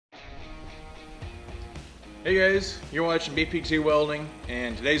Hey guys, you're watching BPT Welding,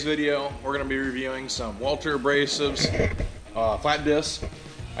 and today's video we're going to be reviewing some Walter Abrasives flat discs.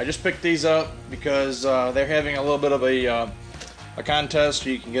 I just picked these up because they're having a little bit of a contest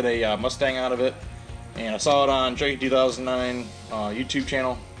where you can get a Mustang out of it, and I saw it on Junkie 2009 YouTube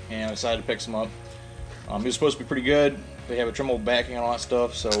channel and I decided to pick some up. It was supposed to be pretty good. They have a trim hole backing and all that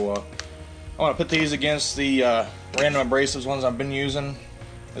stuff, so I want to put these against the random abrasives ones I've been using.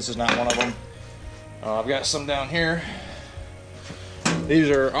 This is not one of them. I've got some down here.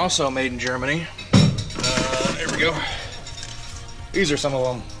 These are also made in Germany. There we go. These are some of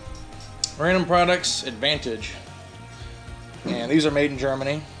them. Random Products Advantage. And these are made in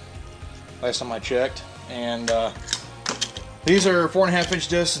Germany. Last time I checked. And these are 4.5 inch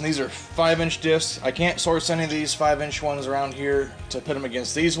discs and these are 5 inch discs. I can't source any of these 5 inch ones around here to put them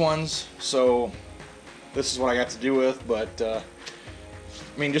against these ones. So this is what I got to do with. But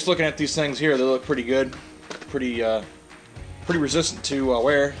I mean, just looking at these things here, they look pretty good, pretty resistant to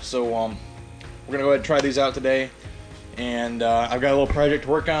wear. So we're gonna go ahead and try these out today. And I've got a little project to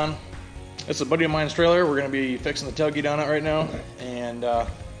work on. It's a buddy of mine's trailer. We're gonna be fixing the tailgate on it right now, and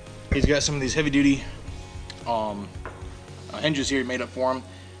he's got some of these heavy-duty hinges here made up for him.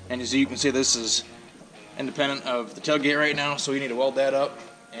 And as you can see, this is independent of the tailgate right now, so we need to weld that up.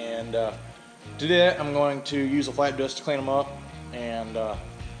 And to do that, I'm going to use a flat disc to clean them up. And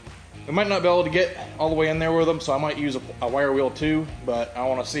we might not be able to get all the way in there with them, so I might use a wire wheel too, but I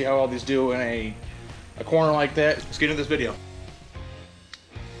want to see how all these do in a corner like that. Let's get into this video.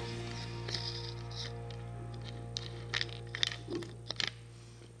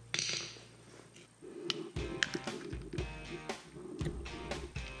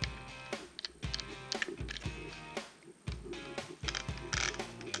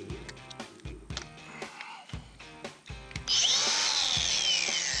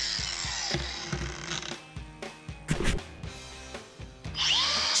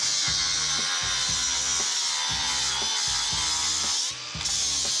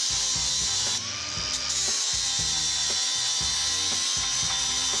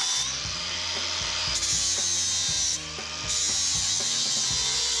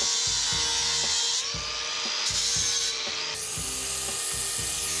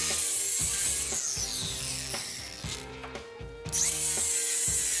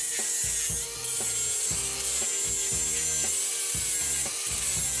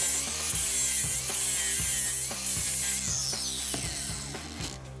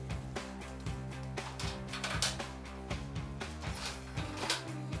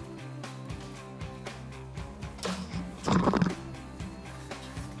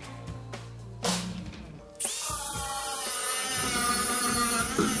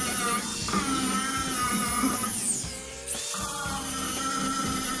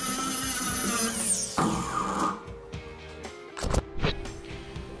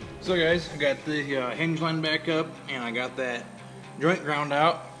 So guys, I got the hinge line back up, and I got that joint ground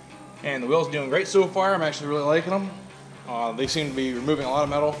out, and the wheel's doing great so far. I'm actually really liking them. They seem to be removing a lot of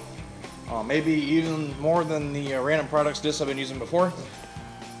metal, maybe even more than the Random Products discs I've been using before.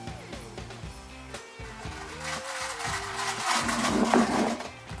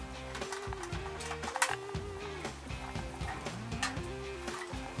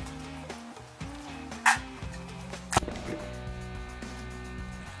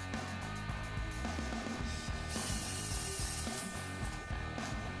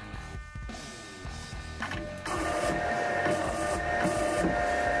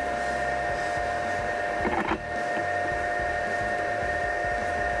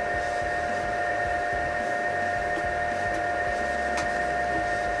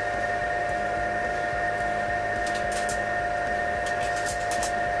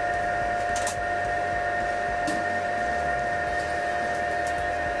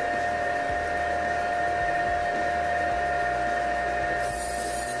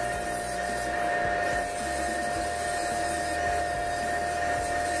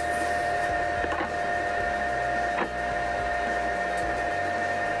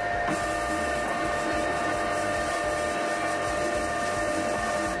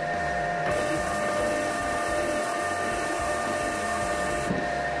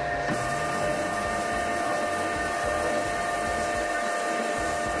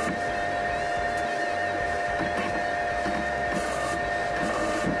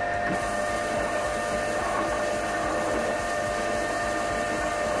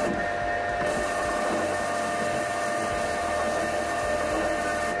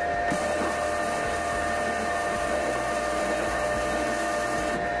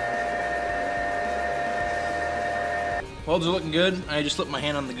 Welds are looking good. I just slipped my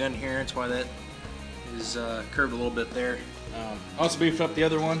hand on the gun here, that's why that is curved a little bit there. Also beefed up the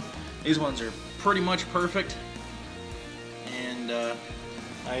other one. These ones are pretty much perfect. And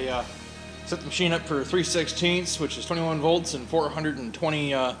I set the machine up for 3/16, which is 21 volts and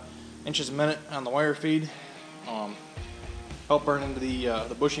 420 inches a minute on the wire feed. Help burn into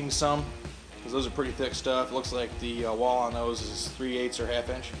the bushings some, because those are pretty thick stuff. It looks like the wall on those is 3/8 or 1/2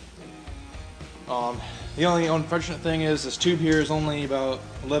 inch. The only unfortunate thing is this tube here is only about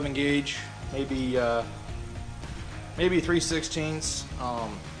 11 gauge, maybe 3/16.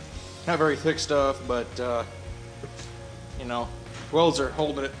 Not very thick stuff, but you know, welds are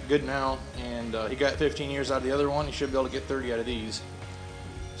holding it good now, and he got 15 years out of the other one. He should be able to get 30 out of these.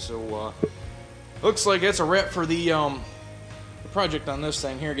 So looks like it's a wrap for the project on this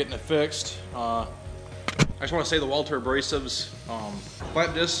thing here, getting it fixed. I just want to say the Walter Abrasives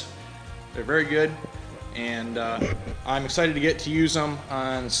flat discs, they're very good, and I'm excited to get to use them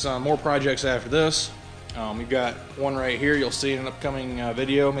on some more projects after this. We've got one right here you'll see in an upcoming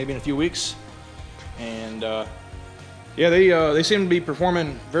video, maybe in a few weeks. And yeah, they seem to be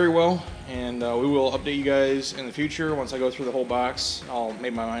performing very well, and we will update you guys in the future. Once I go through the whole box, I'll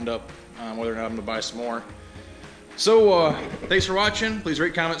make my mind up on whether or not I'm going to buy some more. So thanks for watching. Please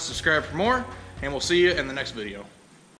rate, comment, subscribe for more, and we'll see you in the next video.